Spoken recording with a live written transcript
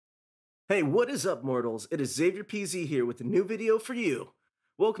Hey, what is up, mortals? It is Xavier PZ here with a new video for you.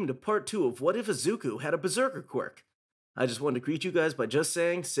 Welcome to part 2 of What If Izuku Had a Berserker Quirk? I just wanted to greet you guys by just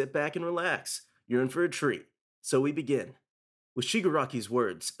saying, sit back and relax. You're in for a treat. So we begin. With Shigaraki's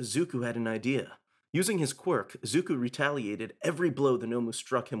words, Izuku had an idea. Using his quirk, Izuku retaliated every blow the Nomu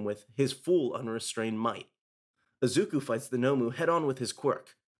struck him with his full unrestrained might. Izuku fights the Nomu head-on with his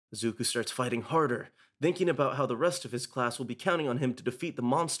quirk. Izuku starts fighting harder, thinking about how the rest of his class will be counting on him to defeat the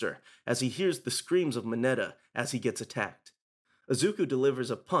monster as he hears the screams of Mineta as he gets attacked. Izuku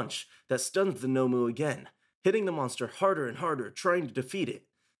delivers a punch that stuns the Nomu again, hitting the monster harder and harder, trying to defeat it.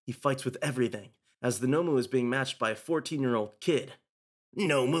 He fights with everything, as the Nomu is being matched by a 14-year-old kid.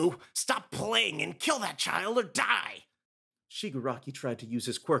 Nomu, stop playing and kill that child or die! Shigaraki tried to use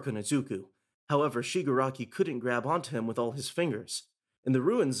his quirk on Izuku. However, Shigaraki couldn't grab onto him with all his fingers. In the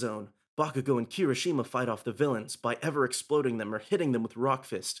ruin zone, Bakugo and Kirishima fight off the villains by ever exploding them or hitting them with Rock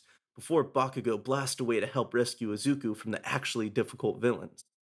Fist, before Bakugo blasts away to help rescue Izuku from the actually difficult villains.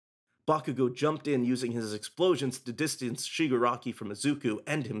 Bakugo jumped in using his explosions to distance Shigaraki from Izuku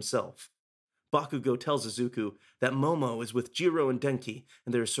and himself. Bakugo tells Izuku that Momo is with Jiro and Denki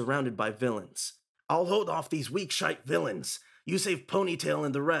and they are surrounded by villains. I'll hold off these weak shite villains. You save Ponytail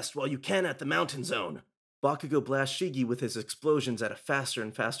and the rest while you can at the mountain zone. Bakugo blasts Shigi with his explosions at a faster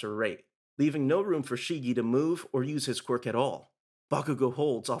and faster rate, leaving no room for Shigi to move or use his quirk at all. Bakugo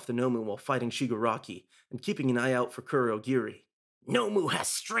holds off the Nomu while fighting Shigaraki and keeping an eye out for Kurogiri. Nomu has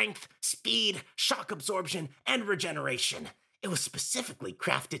strength, speed, shock absorption, and regeneration. It was specifically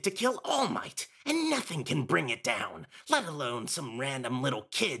crafted to kill All Might, and nothing can bring it down, let alone some random little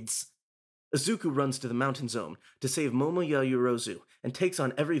kids. Izuku runs to the mountain zone to save Momo Yayorozu and takes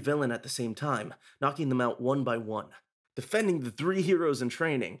on every villain at the same time, knocking them out one by one. Defending the 3 heroes in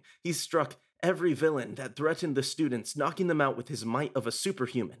training, he struck every villain that threatened the students, knocking them out with his might of a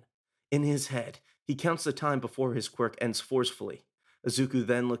superhuman. In his head, he counts the time before his quirk ends forcefully. Izuku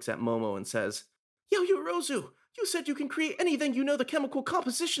then looks at Momo and says, "Yayorozu, you said you can create anything you know the chemical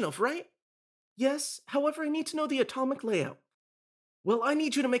composition of, right?" "Yes, however I need to know the atomic layout." "Well, I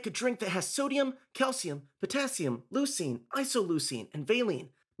need you to make a drink that has sodium, calcium, potassium, leucine, isoleucine, and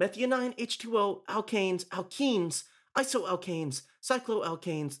valine, methionine, H2O, alkanes, alkenes, isoalkanes,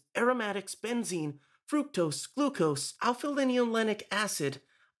 cycloalkanes, aromatics, benzene, fructose, glucose, alpha-linolenic acid,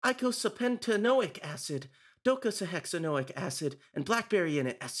 icosapentaenoic acid, docosahexaenoic acid, and blackberry in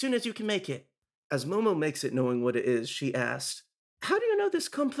it as soon as you can make it." As Momo makes it knowing what it is, she asked, "How do you know this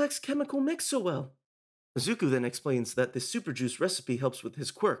complex chemical mix so well?" Izuku then explains that this super juice recipe helps with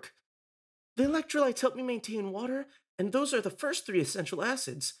his quirk. "The electrolytes help me maintain water, and those are the first 3 essential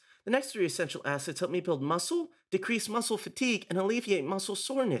acids. The next 3 essential acids help me build muscle, decrease muscle fatigue, and alleviate muscle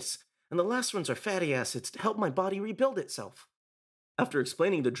soreness. And the last ones are fatty acids to help my body rebuild itself." After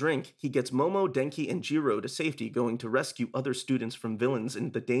explaining the drink, he gets Momo, Denki, and Jiro to safety, going to rescue other students from villains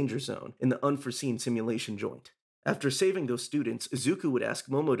in the danger zone in the unforeseen simulation joint. After saving those students, Izuku would ask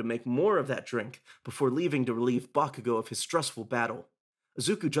Momo to make more of that drink before leaving to relieve Bakugo of his stressful battle.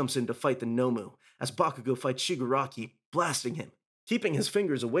 Izuku jumps in to fight the Nomu, as Bakugo fights Shigaraki, blasting him, keeping his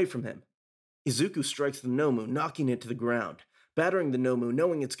fingers away from him. Izuku strikes the Nomu, knocking it to the ground, battering the Nomu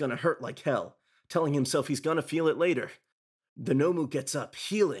knowing it's gonna hurt like hell, telling himself he's gonna feel it later. The Nomu gets up,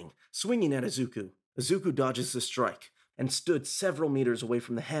 healing, swinging at Izuku. Izuku dodges the strike, and stood several meters away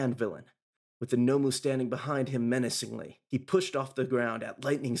from the hand villain. With the Nomu standing behind him menacingly, he pushed off the ground at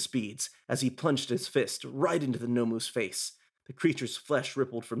lightning speeds as he plunged his fist right into the Nomu's face. The creature's flesh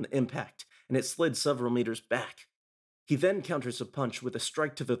rippled from the impact, and it slid several meters back. He then counters a punch with a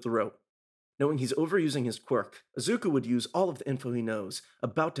strike to the throat. Knowing he's overusing his quirk, Izuku would use all of the info he knows,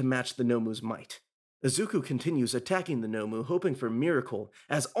 about to match the Nomu's might. Izuku continues attacking the Nomu, hoping for a miracle,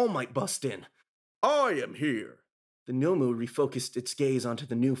 as All Might busts in. "I am here." The Nomu refocused its gaze onto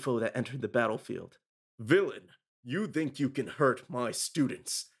the new foe that entered the battlefield. "Villain, you think you can hurt my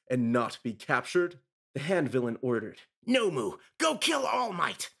students and not be captured?" The hand villain ordered. Nomu, go kill All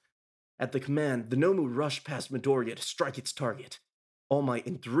Might! At the command, the Nomu rushed past Midoriya to strike its target. All Might,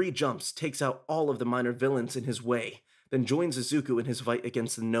 in 3 jumps, takes out all of the minor villains in his way, then joins Izuku in his fight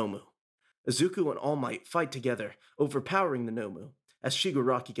against the Nomu. Izuku and All Might fight together, overpowering the Nomu, as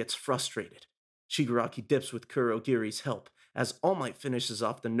Shigaraki gets frustrated. Shigaraki dips with Kurogiri's help, as All Might finishes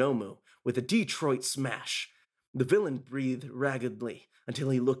off the Nomu with a Detroit smash. The villain breathed raggedly until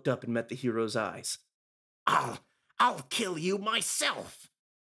he looked up and met the hero's eyes. I'll kill you myself!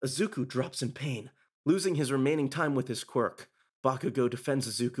 Izuku drops in pain, losing his remaining time with his quirk. Bakugo defends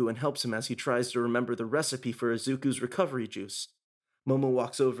Izuku and helps him as he tries to remember the recipe for Izuku's recovery juice. Momo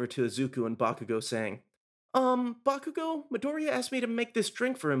walks over to Izuku and Bakugo saying, Bakugo, Midoriya asked me to make this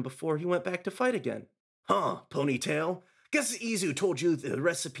drink for him before he went back to fight again. Huh, Ponytail? Guess Izu told you the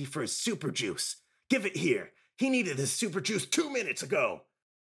recipe for his super juice. Give it here. He needed his super juice 2 minutes ago.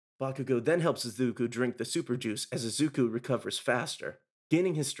 Bakugo then helps Izuku drink the super juice as Izuku recovers faster.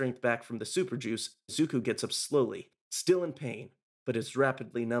 Gaining his strength back from the super juice, Izuku gets up slowly, still in pain, but is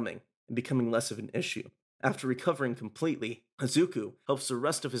rapidly numbing and becoming less of an issue. After recovering completely, Izuku helps the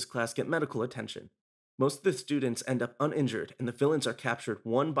rest of his class get medical attention. Most of the students end up uninjured, and the villains are captured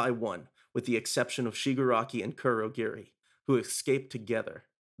one by one, with the exception of Shigaraki and Kurogiri, who escape together.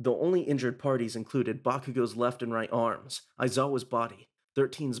 The only injured parties included Bakugo's left and right arms, Aizawa's body,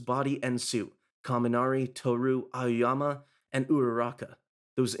 13's body and suit, Kaminari, Toru, Aoyama, and Uraraka.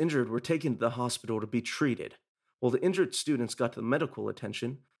 Those injured were taken to the hospital to be treated. While the injured students got the medical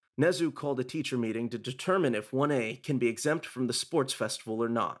attention, Nezu called a teacher meeting to determine if 1A can be exempt from the sports festival or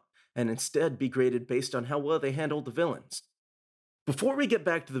not, and instead be graded based on how well they handled the villains. Before we get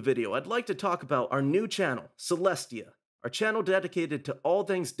back to the video, I'd like to talk about our new channel, Celestia, our channel dedicated to all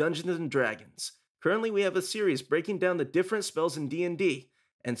things Dungeons & Dragons. Currently, we have a series breaking down the different spells in D&D,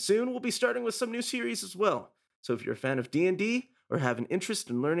 and soon we'll be starting with some new series as well. So if you're a fan of D&D or have an interest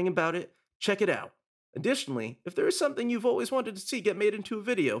in learning about it, check it out. Additionally, if there is something you've always wanted to see get made into a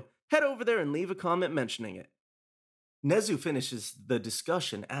video, head over there and leave a comment mentioning it. Nezu finishes the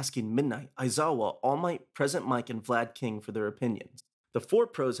discussion asking Midnight, Aizawa, All Might, Present Mike, and Vlad King for their opinions. The four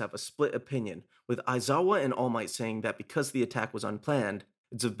pros have a split opinion, with Aizawa and All Might saying that because the attack was unplanned,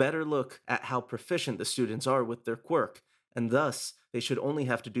 it's a better look at how proficient the students are with their quirk, and thus they should only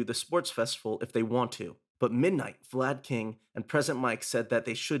have to do the sports festival if they want to. But Midnight, Vlad King, and Present Mike said that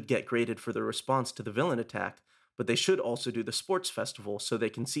they should get graded for their response to the villain attack, but they should also do the sports festival so they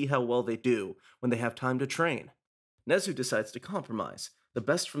can see how well they do when they have time to train. Nezu decides to compromise. The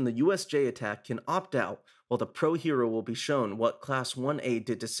best from the USJ attack can opt out, while the pro hero will be shown what Class 1A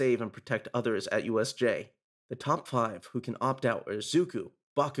did to save and protect others at USJ. The top 5 who can opt out are Izuku,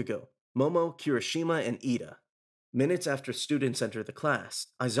 Bakugo, Momo, Kirishima, and Ida. Minutes after students enter the class,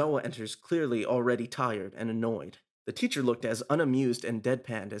 Aizawa enters clearly already tired and annoyed. The teacher looked as unamused and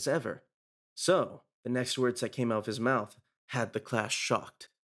deadpanned as ever. So, the next words that came out of his mouth had the class shocked.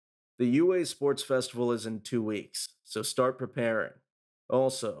 The UA Sports Festival is in 2 weeks, so start preparing.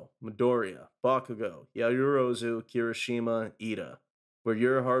 Also, Midoriya, Bakugo, Yaoyorozu, Kirishima, Ida. For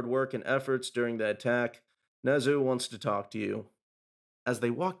your hard work and efforts during the attack, Nezu wants to talk to you. As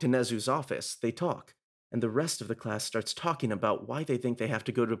they walk to Nezu's office, they talk, and the rest of the class starts talking about why they think they have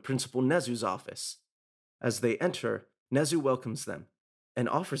to go to Principal Nezu's office. As they enter, Nezu welcomes them, and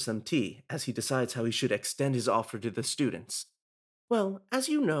offers them tea as he decides how he should extend his offer to the students. Well, as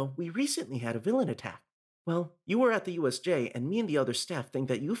you know, we recently had a villain attack. Well, you were at the USJ, and me and the other staff think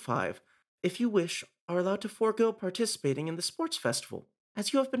that you 5, if you wish, are allowed to forego participating in the sports festival,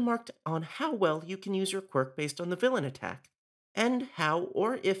 as you have been marked on how well you can use your quirk based on the villain attack, and how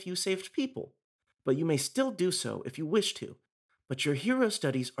or if you saved people. But you may still do so if you wish to, but your hero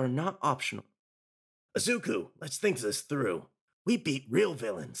studies are not optional. Izuku, let's think this through. We beat real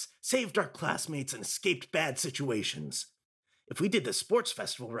villains, saved our classmates, and escaped bad situations. If we did the sports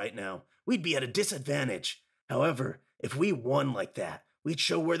festival right now, we'd be at a disadvantage. However, if we won like that, we'd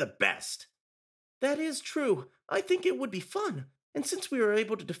show we're the best. That is true. I think it would be fun. And since we were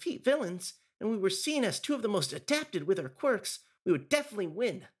able to defeat villains, and we were seen as 2 of the most adapted with our quirks, we would definitely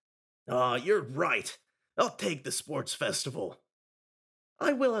win. You're right. I'll take the sports festival.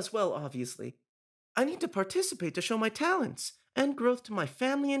 I will as well, obviously. I need to participate to show my talents, and growth to my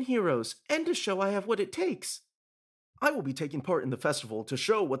family and heroes, and to show I have what it takes. I will be taking part in the festival to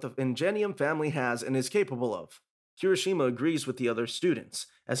show what the Ingenium family has and is capable of. Kirishima agrees with the other students,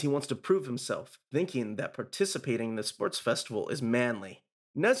 as he wants to prove himself, thinking that participating in the sports festival is manly.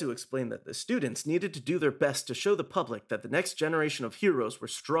 Nezu explained that the students needed to do their best to show the public that the next generation of heroes were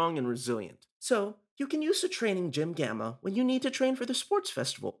strong and resilient. So, you can use the training gym Gamma when you need to train for the sports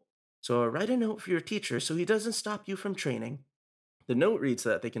festival. So write a note for your teacher so he doesn't stop you from training. The note reads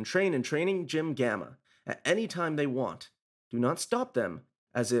that they can train in Training Gym Gamma at any time they want. Do not stop them,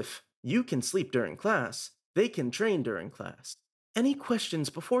 as if you can sleep during class, they can train during class. Any questions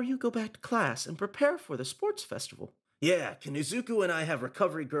before you go back to class and prepare for the sports festival? Yeah, can Izuku and I have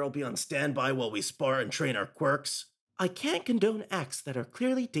Recovery Girl be on standby while we spar and train our quirks? I can't condone acts that are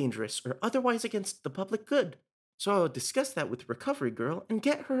clearly dangerous or otherwise against the public good, so I'll discuss that with Recovery Girl and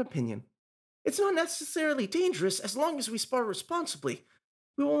get her opinion. It's not necessarily dangerous as long as we spar responsibly.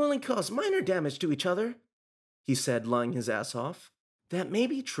 We will only cause minor damage to each other, he said, lying his ass off. That may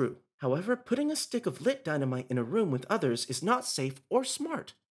be true. However, putting a stick of lit dynamite in a room with others is not safe or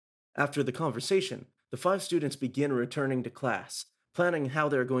smart. After the conversation, The 5 students begin returning to class, planning how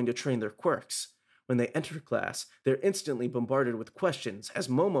they're going to train their quirks. When they enter class, they're instantly bombarded with questions as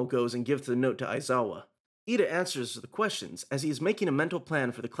Momo goes and gives the note to Aizawa. Ida answers the questions as he is making a mental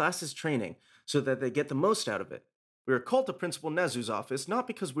plan for the class's training so that they get the most out of it. We were called to Principal Nezu's office not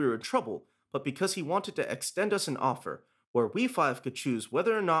because we were in trouble, but because he wanted to extend us an offer where we 5 could choose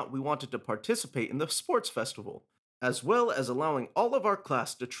whether or not we wanted to participate in the sports festival, as well as allowing all of our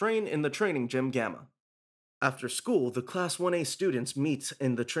class to train in the training gym Gamma. After school, the Class 1A students meet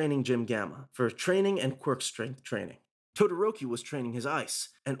in the training gym Gamma for training and quirk strength training. Todoroki was training his ice,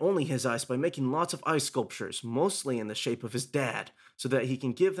 and only his ice by making lots of ice sculptures, mostly in the shape of his dad, so that he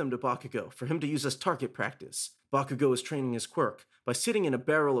can give them to Bakugo for him to use as target practice. Bakugo is training his quirk by sitting in a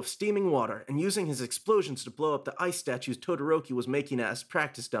barrel of steaming water and using his explosions to blow up the ice statues Todoroki was making as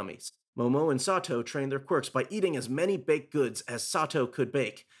practice dummies. Momo and Sato train their quirks by eating as many baked goods as Sato could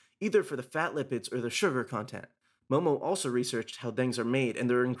bake, either for the fat lipids or the sugar content. Momo also researched how things are made and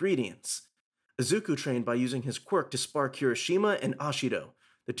their ingredients. Izuku trained by using his quirk to spar Kirishima and Ashido.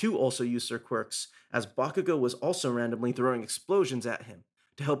 The two also used their quirks, as Bakugo was also randomly throwing explosions at him,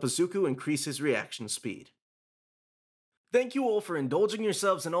 to help Izuku increase his reaction speed. Thank you all for indulging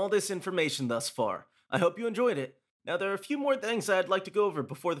yourselves in all this information thus far. I hope you enjoyed it. Now there are a few more things I'd like to go over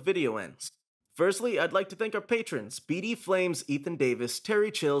before the video ends. Firstly, I'd like to thank our patrons, BD Flames, Ethan Davis,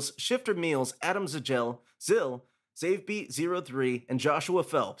 Terry Chills, Shifter Meals, Adam Zagel, Zill, SaveBeat03, and Joshua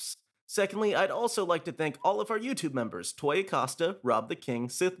Phelps. Secondly, I'd also like to thank all of our YouTube members, Toy Acosta, Rob the King,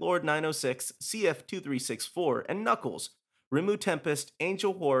 Sith Lord 906, CF2364, and Knuckles, Rimu Tempest,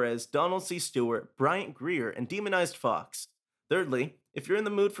 Angel Juarez, Donald C. Stewart, Bryant Greer, and Demonized Fox. Thirdly, if you're in the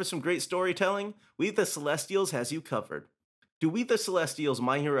mood for some great storytelling, We the Celestials has you covered. Do We the Celestials,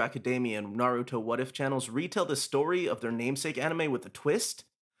 My Hero Academia, and Naruto What If channels retell the story of their namesake anime with a twist?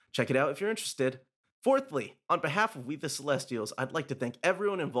 Check it out if you're interested. Fourthly, on behalf of We the Celestials, I'd like to thank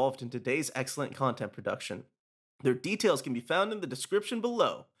everyone involved in today's excellent content production. Their details can be found in the description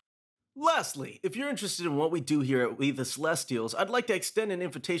below. Lastly, if you're interested in what we do here at We the Celestials, I'd like to extend an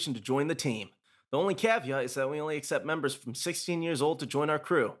invitation to join the team. The only caveat is that we only accept members from 16 years old to join our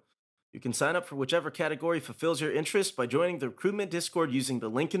crew. You can sign up for whichever category fulfills your interest by joining the recruitment Discord using the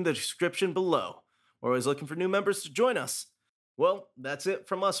link in the description below. We're always looking for new members to join us. Well, that's it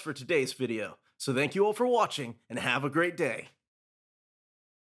from us for today's video. So thank you all for watching, and have a great day.